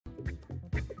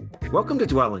Welcome to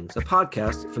Dwellings, a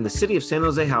podcast from the City of San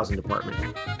Jose Housing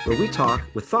Department, where we talk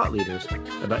with thought leaders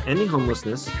about ending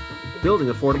homelessness, building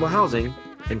affordable housing,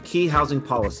 and key housing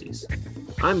policies.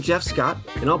 I'm Jeff Scott,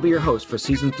 and I'll be your host for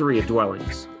Season 3 of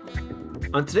Dwellings.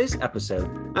 On today's episode,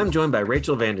 I'm joined by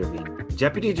Rachel Vanderveen,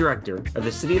 Deputy Director of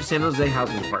the City of San Jose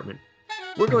Housing Department.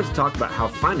 We're going to talk about how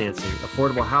financing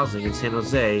affordable housing in San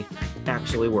Jose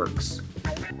actually works.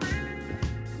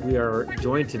 We are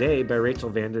joined today by Rachel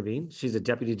Vanderveen. She's a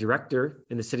Deputy Director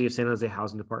in the City of San Jose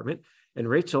Housing Department, and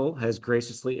Rachel has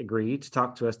graciously agreed to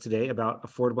talk to us today about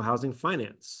affordable housing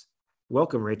finance.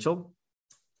 Welcome, Rachel.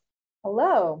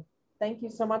 Hello. Thank you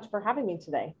so much for having me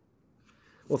today.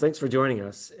 Well, thanks for joining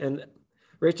us. And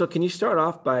Rachel, can you start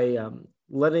off by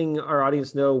letting our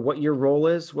audience know what your role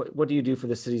is? What do you do for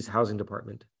the city's housing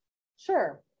department?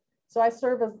 Sure. So I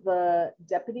serve as the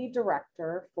Deputy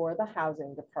Director for the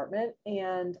Housing Department,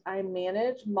 and I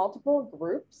manage multiple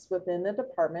groups within the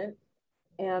department.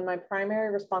 And my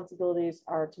primary responsibilities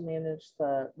are to manage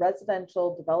the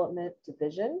Residential Development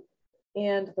Division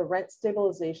and the Rent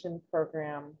Stabilization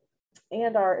Program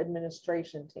and our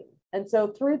administration team. And so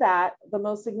through that, the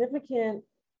most significant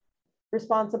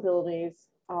responsibilities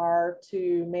are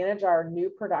to manage our new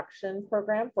production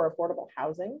program for affordable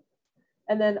housing,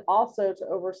 and then also to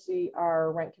oversee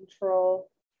our rent control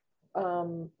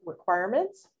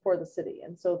requirements for the city.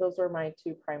 And so those are my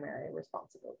two primary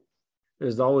responsibilities.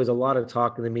 There's always a lot of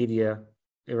talk in the media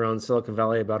around Silicon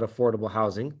Valley about affordable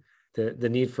housing, the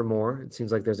need for more. It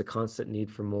seems like there's a constant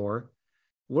need for more.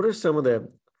 What are some of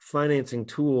the financing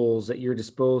tools at your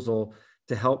disposal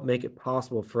to help make it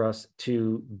possible for us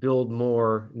to build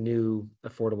more new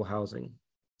affordable housing?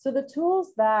 So the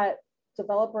tools that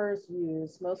developers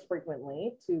use most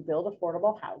frequently to build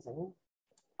affordable housing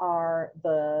are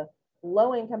the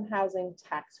low-income housing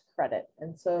tax credit.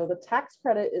 And so the tax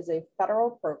credit is a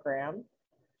federal program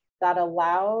that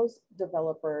allows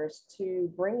developers to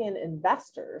bring in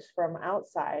investors from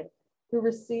outside who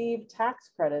receive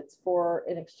tax credits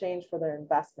in exchange for their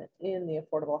investment in the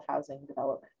affordable housing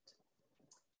development.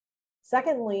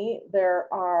 Secondly,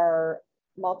 there are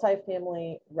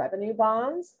multifamily revenue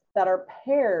bonds that are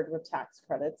paired with tax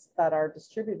credits that are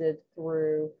distributed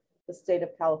through the state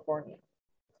of California.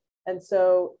 And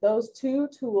so those two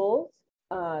tools,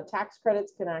 tax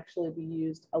credits can actually be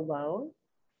used alone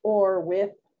or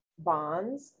with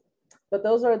bonds, but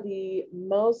those are the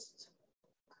most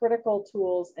critical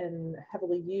tools and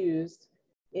heavily used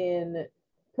in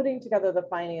putting together the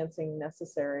financing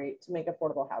necessary to make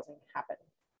affordable housing happen.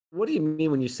 What do you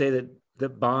mean when you say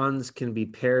that bonds can be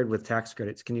paired with tax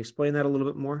credits? Can you explain that a little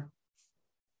bit more?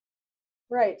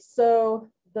 Right. So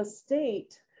the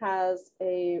state has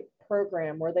a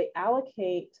program where they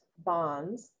allocate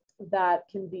bonds that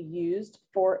can be used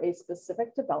for a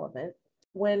specific development.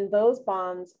 When those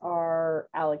bonds are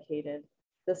allocated,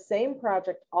 the same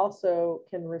project also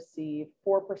can receive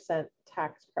 4%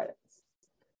 tax credits.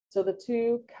 So the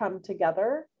two come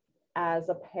together as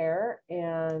a pair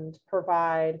and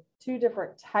provide two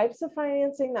different types of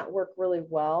financing that work really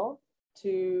well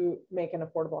to make an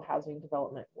affordable housing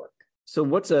development work. So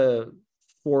what's a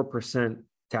 4%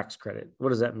 tax credit? What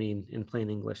does that mean in plain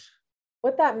English?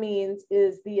 What that means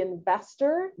is the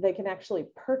investor, they can actually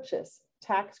purchase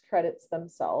tax credits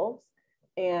themselves,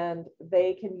 and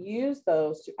they can use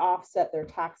those to offset their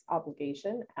tax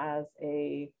obligation as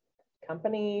a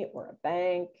company or a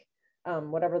bank,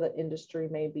 whatever the industry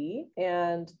may be.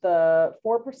 And the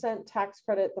 4% tax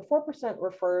credit, the 4%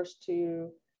 refers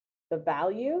to the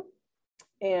value,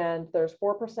 and there's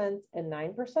 4% and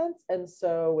 9%. And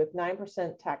so with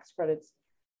 9% tax credits,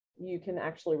 you can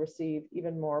actually receive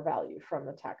even more value from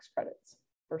the tax credits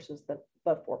versus the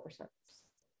 4%.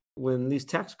 When these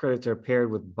tax credits are paired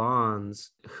with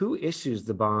bonds, who issues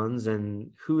the bonds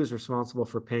and who is responsible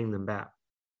for paying them back?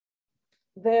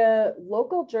 The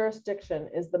local jurisdiction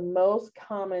is the most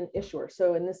common issuer.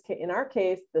 So in this case, in our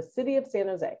case, the City of San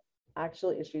Jose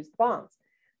actually issues the bonds.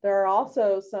 There are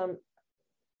also some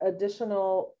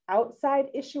additional outside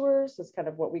issuers, is kind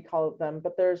of what we call them,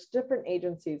 but there's different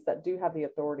agencies that do have the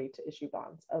authority to issue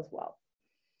bonds as well.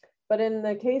 But in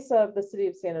the case of the City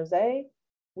of San Jose,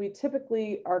 we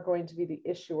typically are going to be the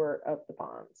issuer of the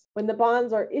bonds. When the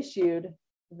bonds are issued,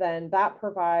 then that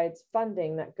provides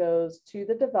funding that goes to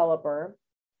the developer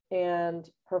and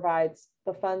provides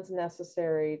the funds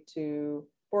necessary to,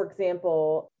 for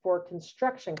example, for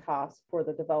construction costs for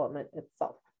the development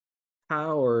itself.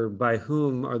 How or by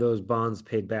whom are those bonds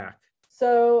paid back?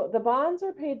 So the bonds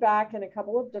are paid back in a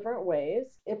couple of different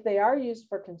ways. If they are used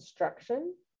for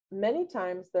construction, many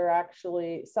times they're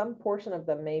actually, some portion of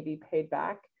them may be paid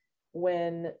back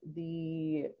when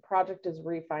the project is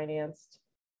refinanced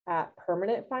at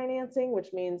permanent financing,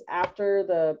 which means after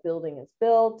the building is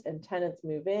built and tenants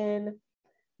move in,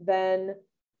 then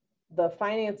the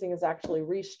financing is actually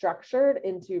restructured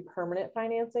into permanent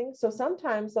financing. So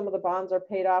sometimes some of the bonds are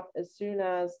paid off as soon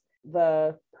as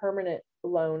the permanent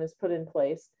loan is put in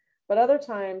place. But other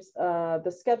times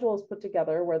the schedule is put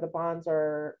together where the bonds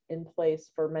are in place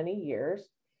for many years.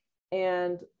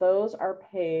 And those are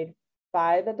paid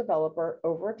by the developer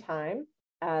over time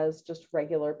as just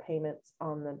regular payments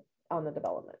on the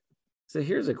development. So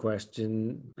here's a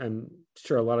question. I'm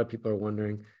sure a lot of people are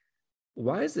wondering,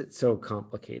 why is it so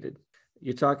complicated?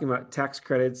 You're talking about tax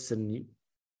credits and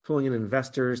pulling in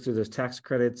investors through those tax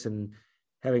credits and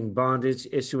having bond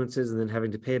issuances and then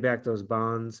having to pay back those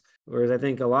bonds. Whereas I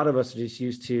think a lot of us are just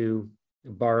used to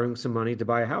borrowing some money to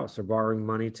buy a house or borrowing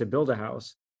money to build a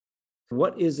house.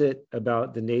 What is it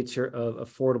about the nature of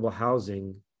affordable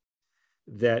housing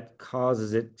that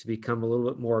causes it to become a little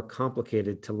bit more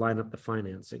complicated to line up the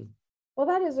financing? Well,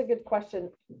 that is a good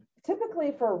question.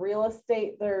 Typically for real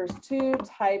estate, there's two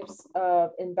types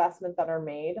of investment that are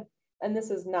made. And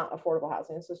this is not affordable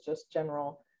housing. This is just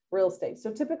general real estate.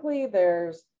 So typically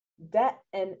there's debt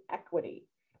and equity.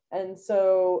 And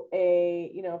so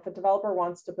if a developer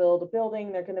wants to build a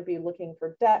building, they're going to be looking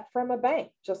for debt from a bank,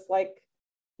 just like,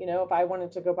 if I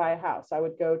wanted to go buy a house, I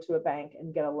would go to a bank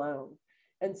and get a loan.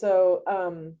 And so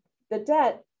the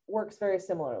debt works very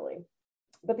similarly,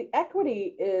 but the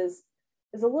equity is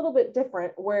a little bit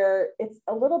different, where it's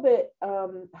a little bit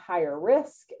higher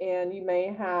risk, and you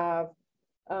may have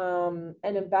an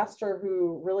investor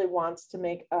who really wants to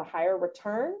make a higher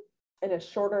return in a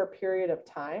shorter period of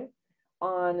time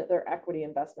on their equity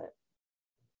investment.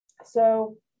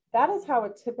 So that is how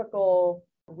a typical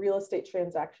real estate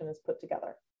transaction is put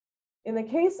together. In the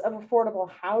case of affordable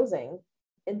housing,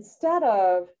 instead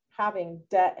of having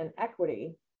debt and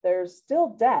equity, there's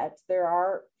still debt. There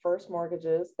are first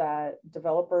mortgages that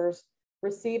developers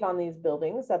receive on these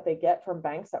buildings that they get from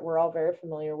banks that we're all very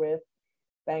familiar with.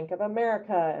 Bank of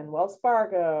America and Wells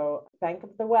Fargo, Bank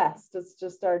of the West. It's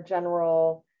just our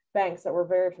general banks that we're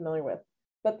very familiar with.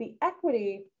 But the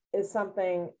equity is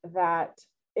something that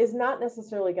is not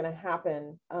necessarily going to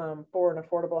happen for an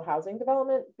affordable housing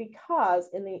development, because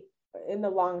in the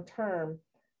long term,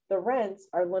 the rents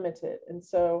are limited. And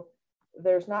so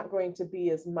there's not going to be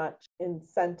as much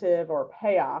incentive or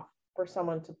payoff for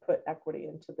someone to put equity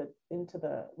into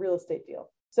the real estate deal.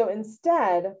 So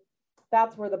instead,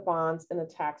 that's where the bonds and the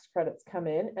tax credits come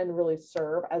in and really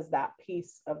serve as that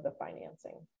piece of the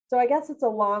financing. So I guess it's a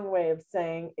long way of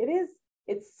saying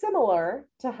it's similar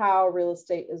to how real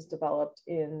estate is developed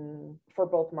for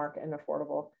both market and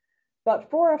affordable. But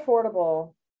for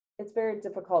affordable, it's very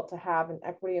difficult to have an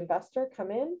equity investor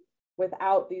come in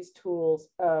without these tools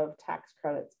of tax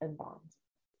credits and bonds.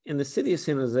 In the city of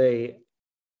San Jose,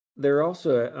 there are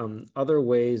also other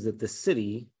ways that the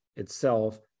city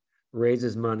itself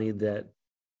raises money that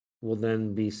will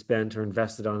then be spent or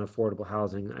invested on affordable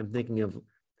housing. I'm thinking of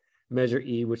Measure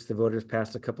E, which the voters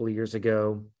passed a couple of years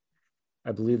ago.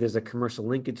 I believe there's a commercial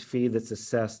linkage fee that's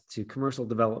assessed to commercial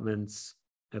developments.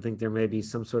 I think there may be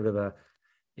some sort of a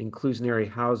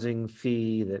inclusionary housing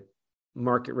fee that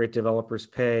market rate developers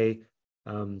pay.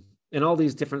 And all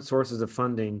these different sources of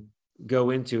funding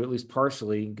at least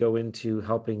partially go into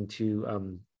helping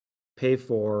to pay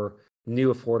for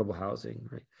new affordable housing,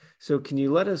 right? So can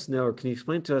you let us know, or can you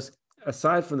explain to us,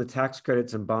 aside from the tax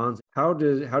credits and bonds, how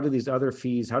do these other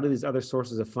fees, how do these other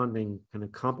sources of funding kind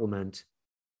of complement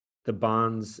the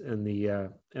bonds and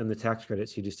the tax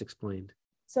credits you just explained?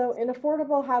 So in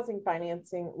affordable housing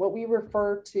financing, what we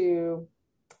refer to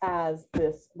as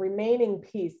this remaining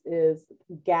piece is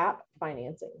gap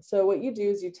financing. So what you do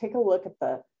is you take a look at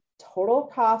the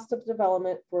total cost of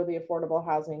development for the affordable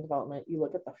housing development. You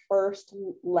look at the first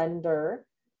lender,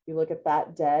 you look at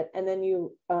that debt, and then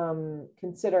you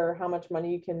consider how much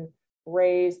money you can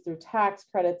raise through tax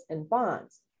credits and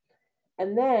bonds.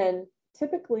 And then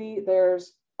typically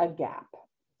there's a gap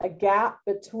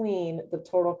between the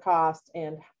total cost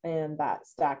and that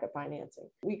stack of financing.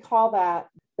 We call that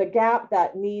the gap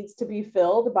that needs to be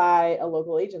filled by a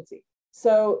local agency.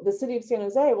 So the city of San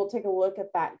Jose will take a look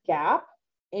at that gap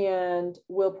and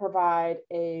will provide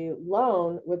a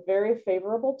loan with very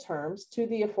favorable terms to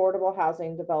the affordable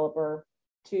housing developer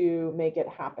to make it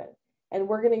happen. And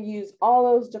we're going to use all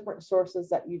those different sources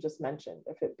that you just mentioned,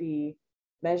 if it be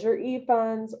Measure E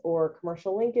funds or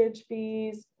commercial linkage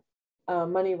fees,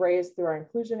 money raised through our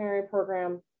inclusionary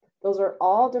program. Those are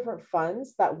all different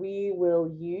funds that we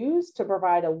will use to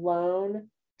provide a loan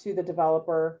to the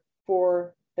developer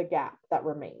for the gap that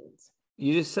remains.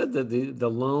 You just said that the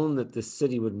loan that the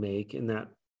city would make in that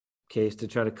case to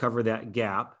try to cover that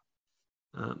gap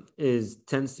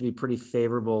tends to be pretty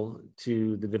favorable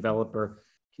to the developer.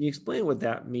 Can you explain what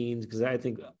that means? Because I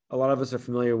think a lot of us are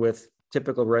familiar with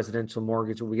typical residential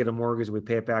mortgage, where we get a mortgage, we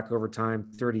pay it back over time,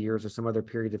 30 years or some other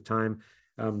period of time,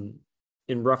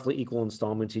 in roughly equal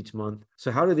installments each month.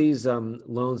 So how do these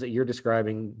loans that you're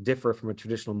describing differ from a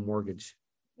traditional mortgage?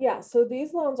 Yeah, so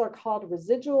these loans are called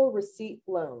residual receipt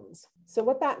loans. So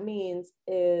what that means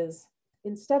is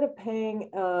instead of paying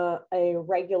a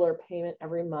regular payment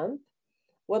every month,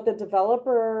 what the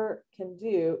developer can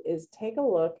do is take a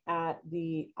look at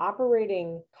the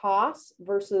operating costs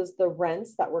versus the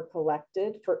rents that were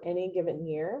collected for any given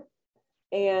year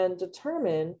and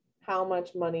determine how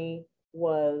much money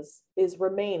is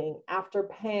remaining after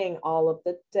paying all of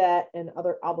the debt and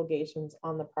other obligations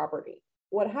on the property.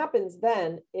 What happens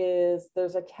then is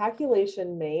there's a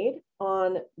calculation made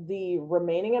on the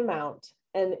remaining amount.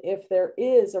 And if there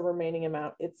is a remaining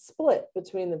amount, it's split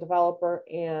between the developer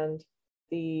and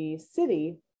the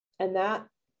city, and that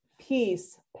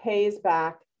piece pays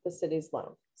back the city's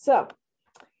loan. So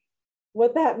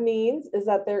what that means is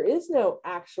that there is no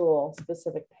actual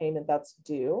specific payment that's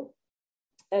due.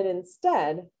 And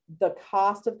instead, the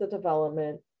cost of the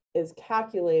development is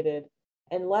calculated.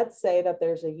 And let's say that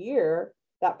there's a year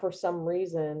that for some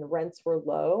reason rents were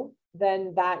low,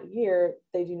 then that year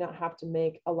they do not have to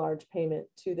make a large payment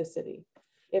to the city.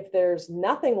 If there's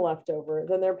nothing left over,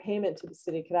 then their payment to the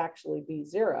city could actually be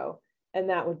zero, and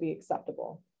that would be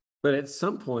acceptable. But at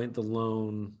some point, the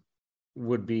loan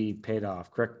would be paid off,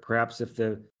 correct? Perhaps if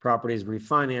the property is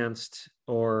refinanced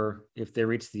or if they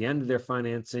reach the end of their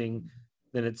financing,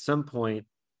 then at some point,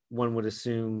 one would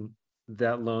assume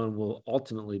that loan will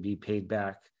ultimately be paid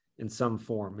back in some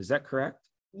form. Is that correct?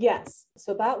 Yes.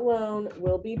 So that loan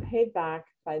will be paid back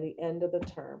by the end of the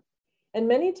term. And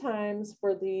many times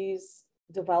for these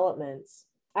developments,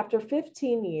 after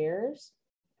 15 years,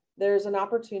 there's an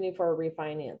opportunity for a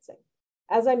refinancing.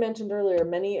 As I mentioned earlier,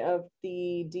 many of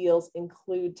the deals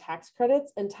include tax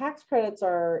credits, and tax credits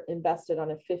are invested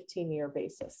on a 15-year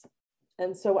basis.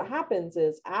 And so what happens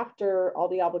is after all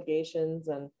the obligations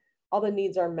and all the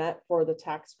needs are met for the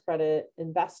tax credit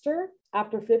investor,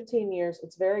 after 15 years,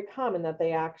 it's very common that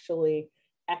they actually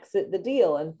exit the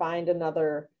deal and find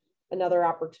another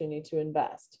opportunity to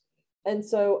invest. And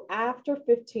so after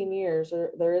 15 years,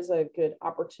 there is a good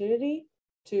opportunity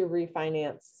to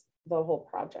refinance the whole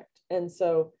project. And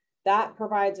so that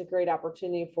provides a great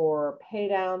opportunity for pay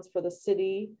downs for the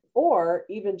city, or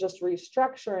even just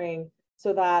restructuring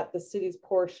so that the city's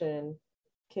portion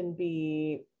can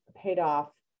be paid off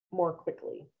more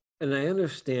quickly. And I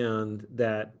understand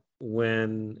that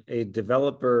when a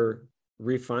developer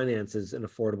refinances an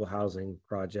affordable housing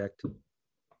project,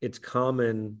 it's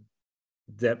common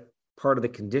that part of the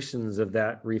conditions of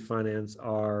that refinance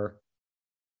are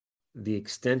the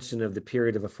extension of the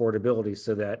period of affordability,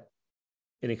 so that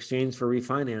in exchange for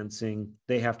refinancing,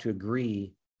 they have to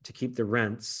agree to keep the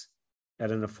rents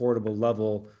at an affordable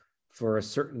level for a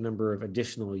certain number of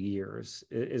additional years.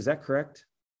 Is that correct?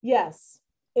 Yes.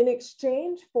 In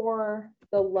exchange for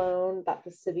the loan that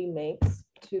the city makes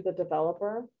to the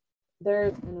developer,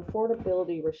 there's an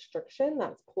affordability restriction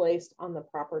that's placed on the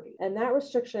property. And that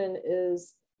restriction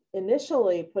is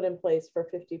initially put in place for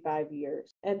 55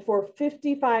 years. And for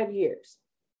 55 years,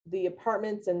 the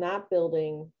apartments in that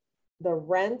building, the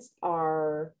rents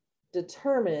are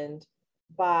determined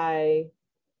by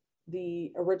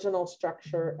the original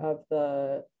structure of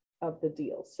the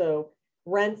deal. So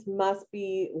rents must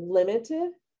be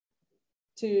limited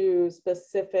to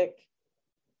specific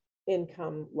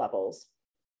income levels.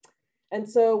 And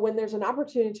so when there's an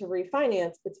opportunity to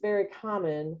refinance, it's very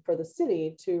common for the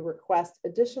city to request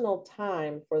additional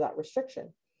time for that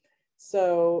restriction.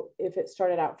 So if it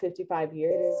started out 55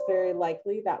 years, it is very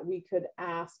likely that we could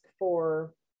ask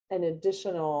for an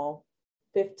additional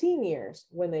 15 years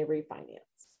when they refinance.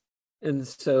 And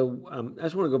so I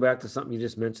just want to go back to something you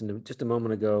just mentioned just a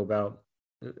moment ago about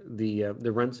the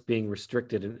rents being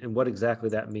restricted and what exactly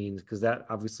that means, because that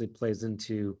obviously plays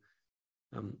into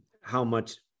how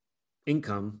much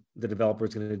income the developer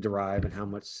is going to derive and how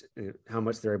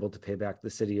much they're able to pay back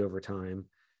the city over time.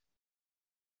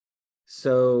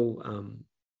 So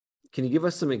can you give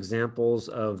us some examples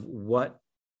of what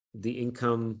the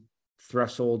income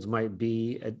thresholds might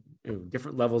be at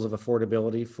different levels of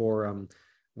affordability for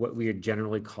what we are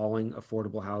generally calling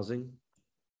affordable housing?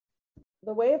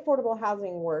 The way affordable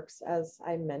housing works, as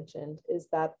I mentioned, is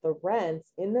that the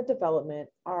rents in the development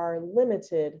are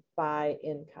limited by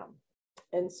income.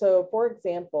 And so, for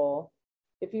example,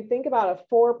 if you think about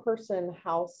a 4-person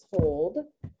household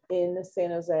in San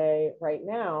Jose right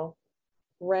now,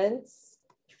 rents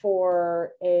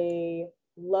for a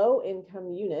low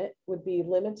income unit would be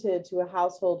limited to a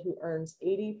household who earns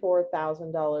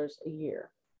 $84,000 a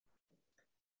year.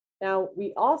 Now,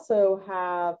 we also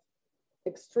have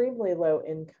extremely low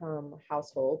income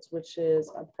households, which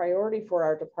is a priority for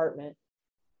our department.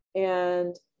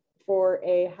 And for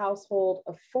a household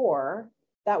of 4,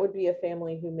 that would be a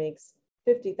family who makes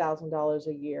 $50,000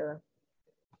 a year.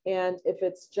 And if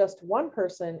it's just one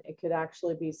person, it could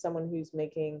actually be someone who's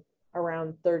making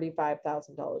around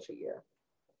 $35,000 a year.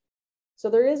 So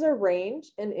there is a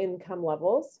range in income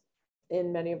levels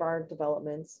in many of our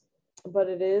developments, but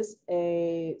it is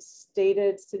a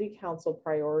stated city council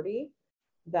priority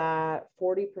that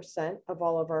 40% of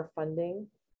all of our funding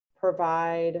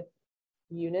provide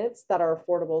units that are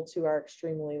affordable to our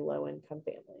extremely low income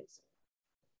families.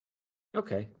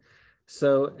 Okay.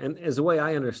 So, and as the way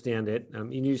I understand it,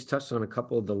 you just touched on a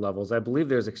couple of the levels. I believe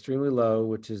there's extremely low,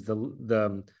 which is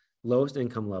the lowest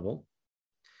income level.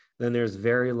 Then there's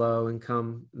very low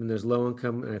income, and there's low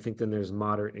income, and I think then there's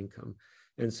moderate income.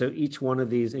 And so each one of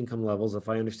these income levels, if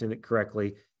I understand it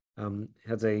correctly,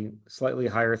 has a slightly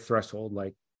higher threshold.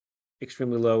 Like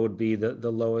extremely low would be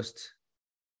the lowest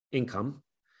income.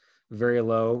 Very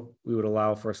low, we would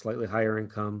allow for a slightly higher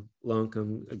income. Low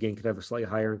income, again, could have a slightly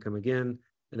higher income again.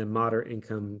 And then moderate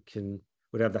income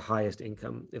would have the highest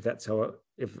income, if that's how,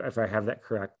 if I have that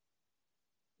correct.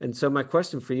 And so my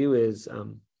question for you is,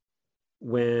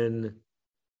 when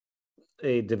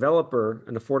a developer,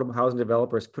 an affordable housing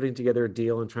developer, is putting together a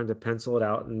deal and trying to pencil it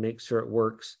out and make sure it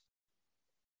works,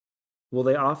 will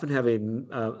they often have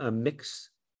a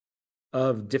mix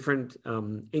of different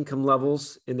income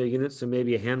levels in their units? So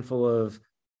maybe a handful of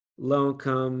low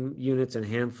income units and a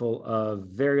handful of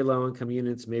very low income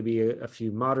units, maybe a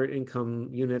few moderate income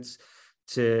units,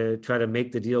 to try to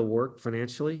make the deal work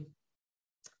financially?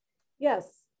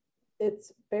 Yes,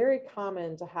 it's very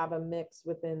common to have a mix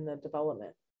within the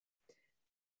development.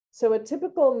 So a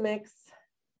typical mix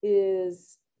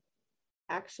is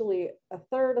actually a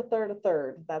third, a third, a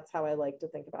third. That's how I like to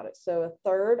think about it. So a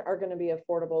third are going to be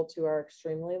affordable to our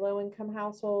extremely low income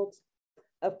households,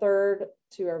 a third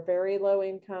to our very low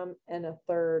income, and a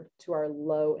third to our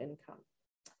low income.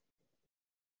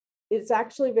 It's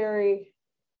actually very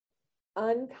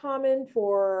uncommon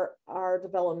for our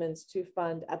developments to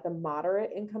fund at the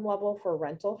moderate income level for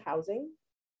rental housing.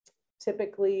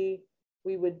 Typically,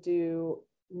 we would do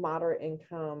moderate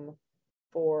income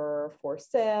for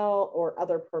sale or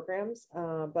other programs,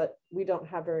 but we don't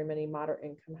have very many moderate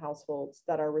income households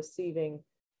that are receiving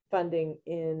funding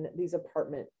in these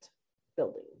apartment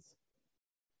buildings.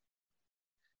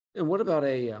 And what about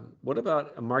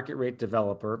a market rate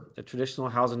developer, a traditional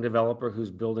housing developer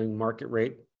who's building market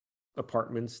rate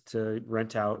apartments to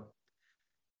rent out?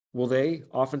 Will they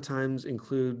oftentimes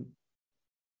include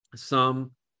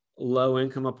some low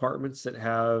income apartments that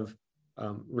have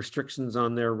restrictions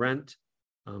on their rent?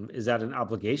 Is that an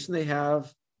obligation they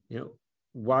have?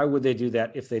 Why would they do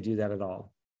that if they do that at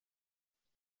all?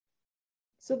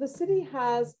 So the city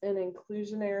has an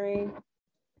inclusionary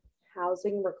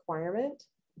housing requirement,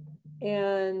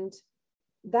 and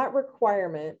that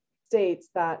requirement states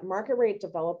that market rate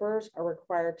developers are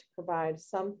required to provide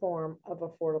some form of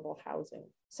affordable housing.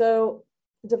 So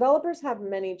developers have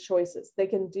many choices. They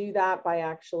can do that by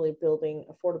actually building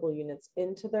affordable units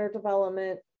into their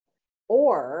development,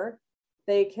 or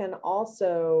they can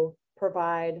also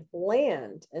provide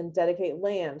land and dedicate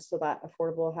land so that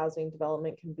affordable housing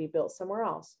development can be built somewhere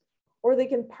else. Or they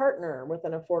can partner with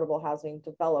an affordable housing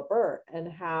developer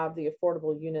and have the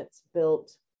affordable units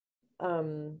built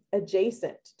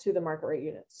adjacent to the market rate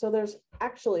units. So there's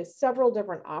actually several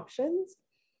different options.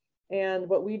 And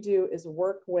what we do is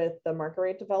work with the market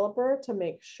rate developer to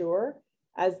make sure,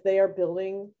 as they are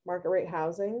building market rate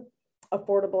housing,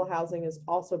 affordable housing is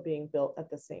also being built at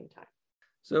the same time.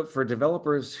 So for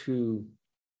developers who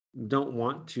don't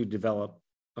want to develop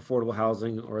affordable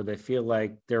housing, or they feel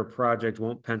like their project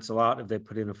won't pencil out if they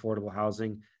put in affordable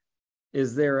housing,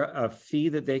 is there a fee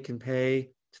that they can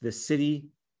pay to the city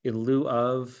in lieu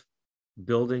of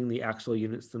building the actual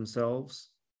units themselves?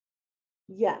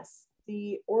 Yes,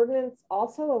 the ordinance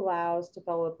also allows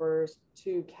developers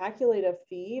to calculate a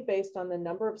fee based on the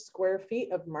number of square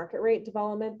feet of market rate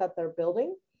development that they're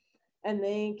building, and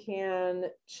they can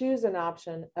choose an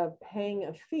option of paying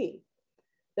a fee.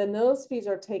 Then those fees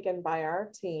are taken by our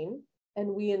team, and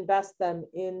we invest them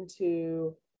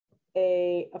into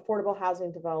a affordable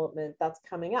housing development that's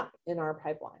coming up in our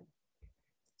pipeline.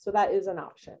 So that is an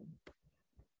option.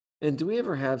 And do we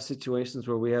ever have situations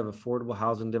where we have affordable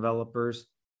housing developers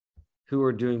who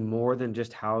are doing more than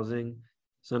just housing?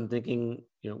 So I'm thinking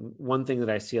one thing that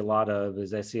I see a lot of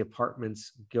is I see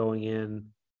apartments going in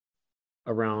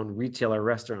around retail or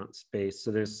restaurant space.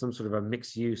 So there's some sort of a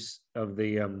mixed use of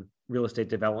the real estate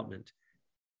development.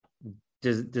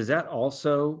 Does that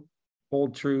also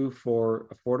hold true for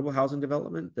affordable housing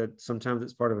development, that sometimes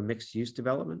it's part of a mixed use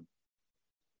development?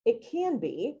 It can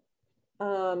be.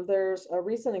 There's a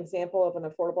recent example of an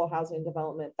affordable housing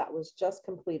development that was just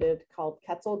completed called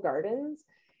Quetzal Gardens.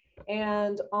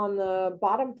 And on the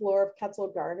bottom floor of Quetzal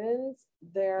Gardens,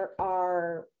 there's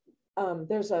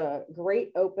a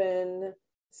great open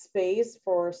space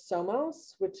for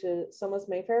Somos, which is Somos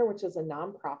Mayfair, which is a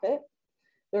nonprofit.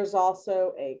 There's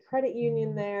also a credit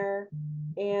union there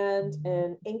and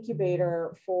an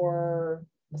incubator for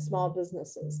small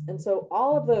businesses. And so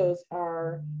all of those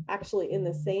are actually in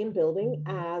the same building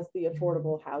as the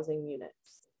affordable housing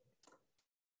units.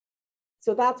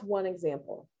 So that's one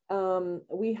example.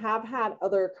 We have had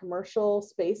other commercial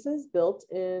spaces built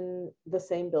in the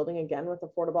same building, again, with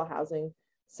affordable housing,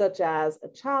 such as a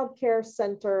childcare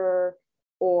center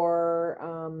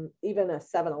or even a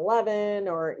 7-Eleven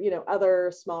or,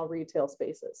 other small retail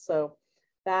spaces. So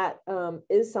that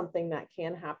is something that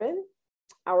can happen.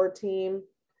 Our team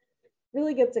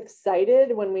really gets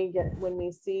excited when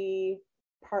we see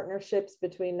partnerships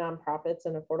between nonprofits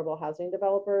and affordable housing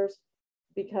developers,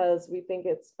 because we think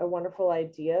it's a wonderful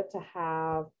idea to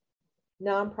have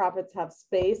nonprofits have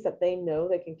space that they know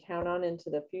they can count on into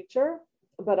the future,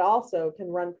 but also can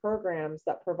run programs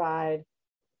that provide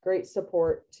great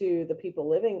support to the people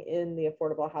living in the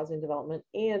affordable housing development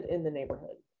and in the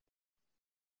neighborhood.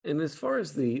 And as far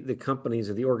as the companies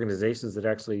or the organizations that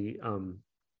actually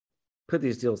put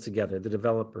these deals together, the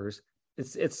developers,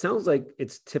 it sounds like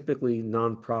it's typically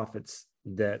nonprofits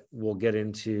that will get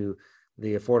into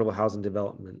the affordable housing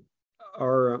development.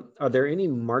 Are there any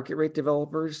market rate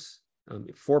developers,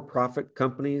 for-profit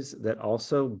companies that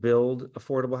also build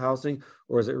affordable housing,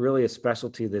 or is it really a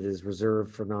specialty that is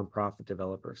reserved for nonprofit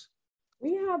developers?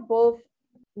 We have both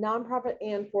nonprofit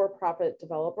and for-profit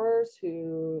developers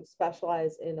who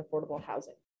specialize in affordable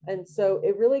housing. And so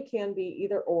it really can be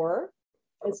either or.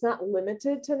 It's not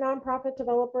limited to nonprofit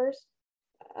developers.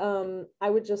 I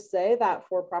would just say that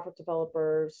for-profit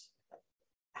developers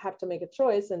have to make a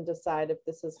choice and decide if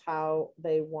this is how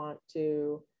they want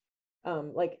to,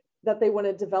 that they want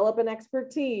to develop an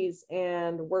expertise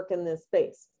and work in this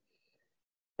space.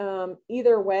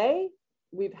 Either way,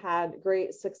 we've had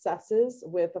great successes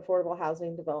with affordable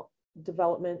housing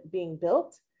development being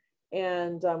built.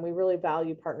 And we really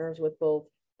value partners with both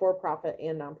for-profit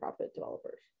and nonprofit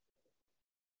developers.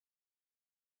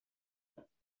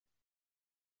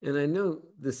 And I know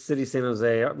the city of San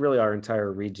Jose, really our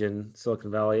entire region, Silicon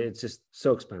Valley, it's just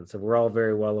so expensive. We're all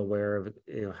very well aware of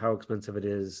how expensive it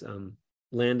is.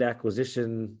 Land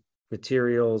acquisition,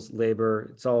 materials, labor,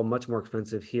 it's all much more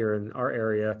expensive here in our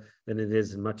area than it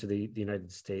is in much of the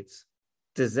United States.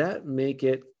 Does that make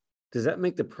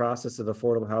the process of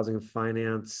affordable housing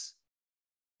finance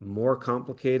more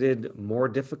complicated, more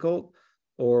difficult?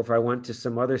 Or if I went to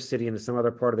some other city in some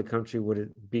other part of the country, would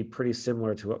it be pretty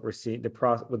similar to what we're seeing?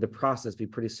 Would the process be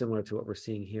pretty similar to what we're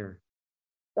seeing here?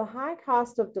 The high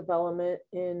cost of development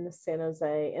in San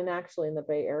Jose and actually in the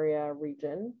Bay Area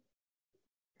region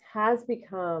has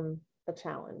become a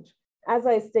challenge. As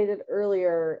I stated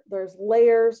earlier, there's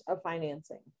layers of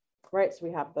financing, right? So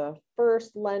we have the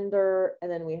first lender, and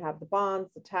then we have the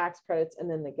bonds, the tax credits, and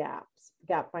then the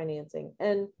gap financing.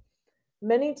 And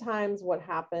many times what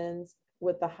happens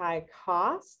with the high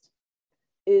cost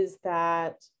is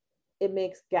that it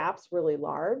makes gaps really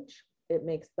large. It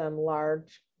makes them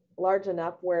large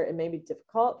enough where it may be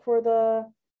difficult for the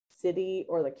city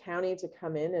or the county to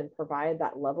come in and provide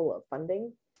that level of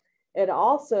funding. It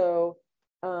also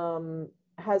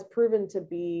has proven to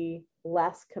be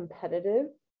less competitive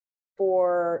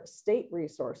for state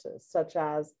resources, such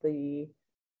as the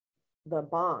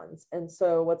bonds. And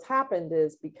so what's happened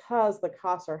is, because the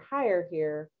costs are higher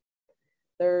here,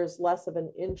 there's less of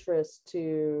an interest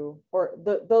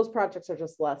those projects are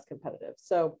just less competitive.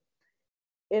 So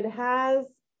it has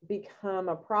become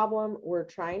a problem. We're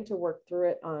trying to work through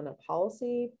it on a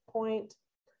policy point,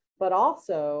 but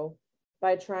also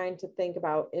by trying to think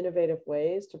about innovative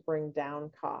ways to bring down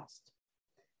cost,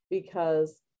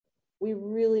 because we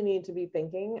really need to be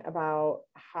thinking about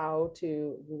how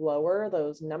to lower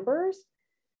those numbers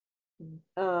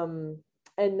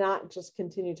and not just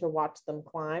continue to watch them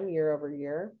climb year over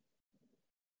year,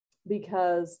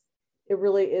 because it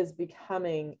really is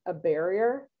becoming a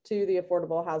barrier to the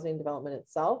affordable housing development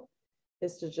itself,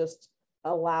 is to just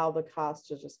allow the cost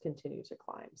to just continue to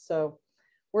climb. So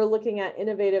we're looking at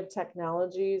innovative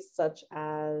technologies such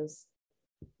as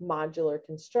modular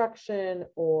construction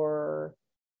or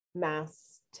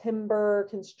mass timber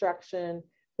construction.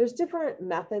 There's different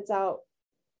methods out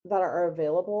that are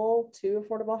available to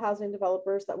affordable housing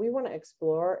developers that we want to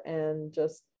explore and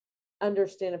just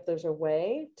understand if there's a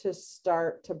way to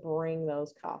start to bring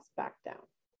those costs back down.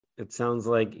 It sounds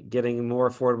like getting more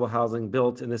affordable housing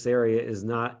built in this area is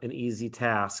not an easy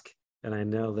task. And I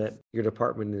know that your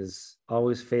department is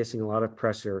always facing a lot of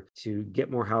pressure to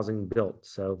get more housing built.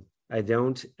 So I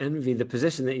don't envy the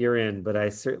position that you're in, but I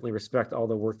certainly respect all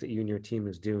the work that you and your team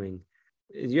is doing.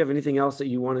 Do you have anything else that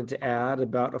you wanted to add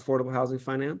about affordable housing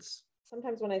finance?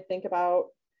 Sometimes when I think about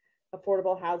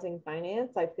affordable housing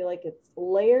finance, I feel like it's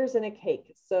layers in a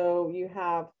cake. So you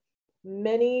have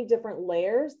many different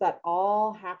layers that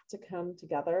all have to come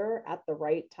together at the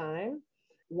right time.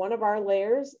 One of our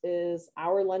layers is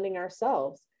our lending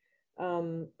ourselves,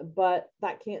 but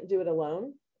that can't do it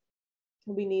alone.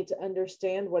 We need to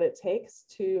understand what it takes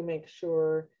to make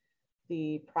sure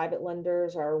the private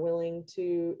lenders are willing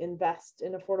to invest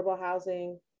in affordable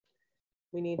housing.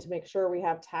 We need to make sure we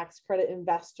have tax credit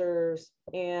investors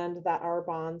and that our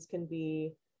bonds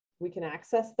we can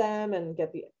access them and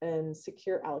and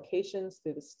secure allocations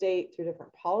through the state, through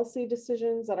different policy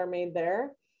decisions that are made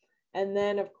there. And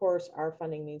then, of course, our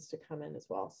funding needs to come in as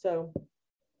well. So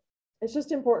it's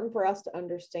just important for us to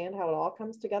understand how it all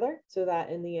comes together so that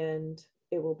in the end,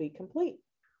 it will be complete.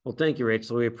 Well, thank you,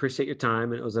 Rachel. We appreciate your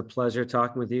time. And it was a pleasure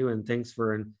talking with you. And thanks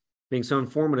for being so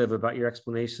informative about your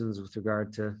explanations with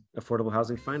regard to affordable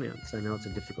housing finance. I know it's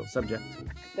a difficult subject.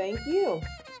 Thank you.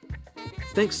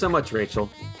 Thanks so much, Rachel,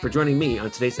 for joining me on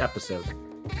today's episode.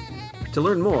 To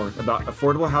learn more about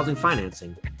affordable housing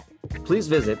financing, please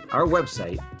visit our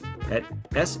website at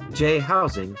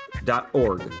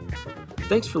sjhousing.org.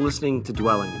 Thanks for listening to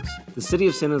Dwellings, the City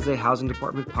of San Jose Housing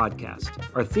Department podcast.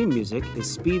 Our theme music is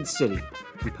Speed City,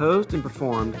 composed and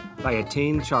performed by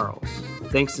Attain Charles.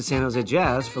 Thanks to San Jose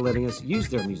Jazz for letting us use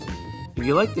their music. If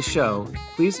you like the show,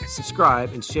 please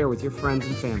subscribe and share with your friends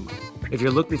and family. If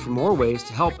you're looking for more ways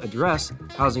to help address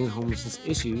housing and homelessness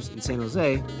issues in San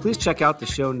Jose, please check out the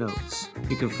show notes.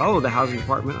 You can follow the Housing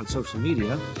Department on social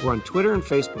media. We're on Twitter and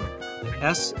Facebook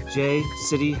at SJ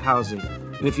City Housing.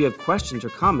 And if you have questions or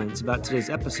comments about today's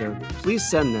episode, please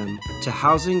send them to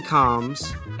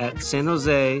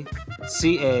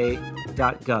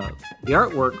housingcoms@sanjoseca.gov. The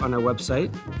artwork on our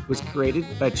website was created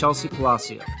by Chelsea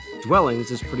Palacio.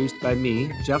 Dwellings is produced by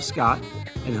me, Jeff Scott,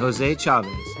 and Jose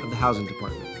Chavez of the Housing Department.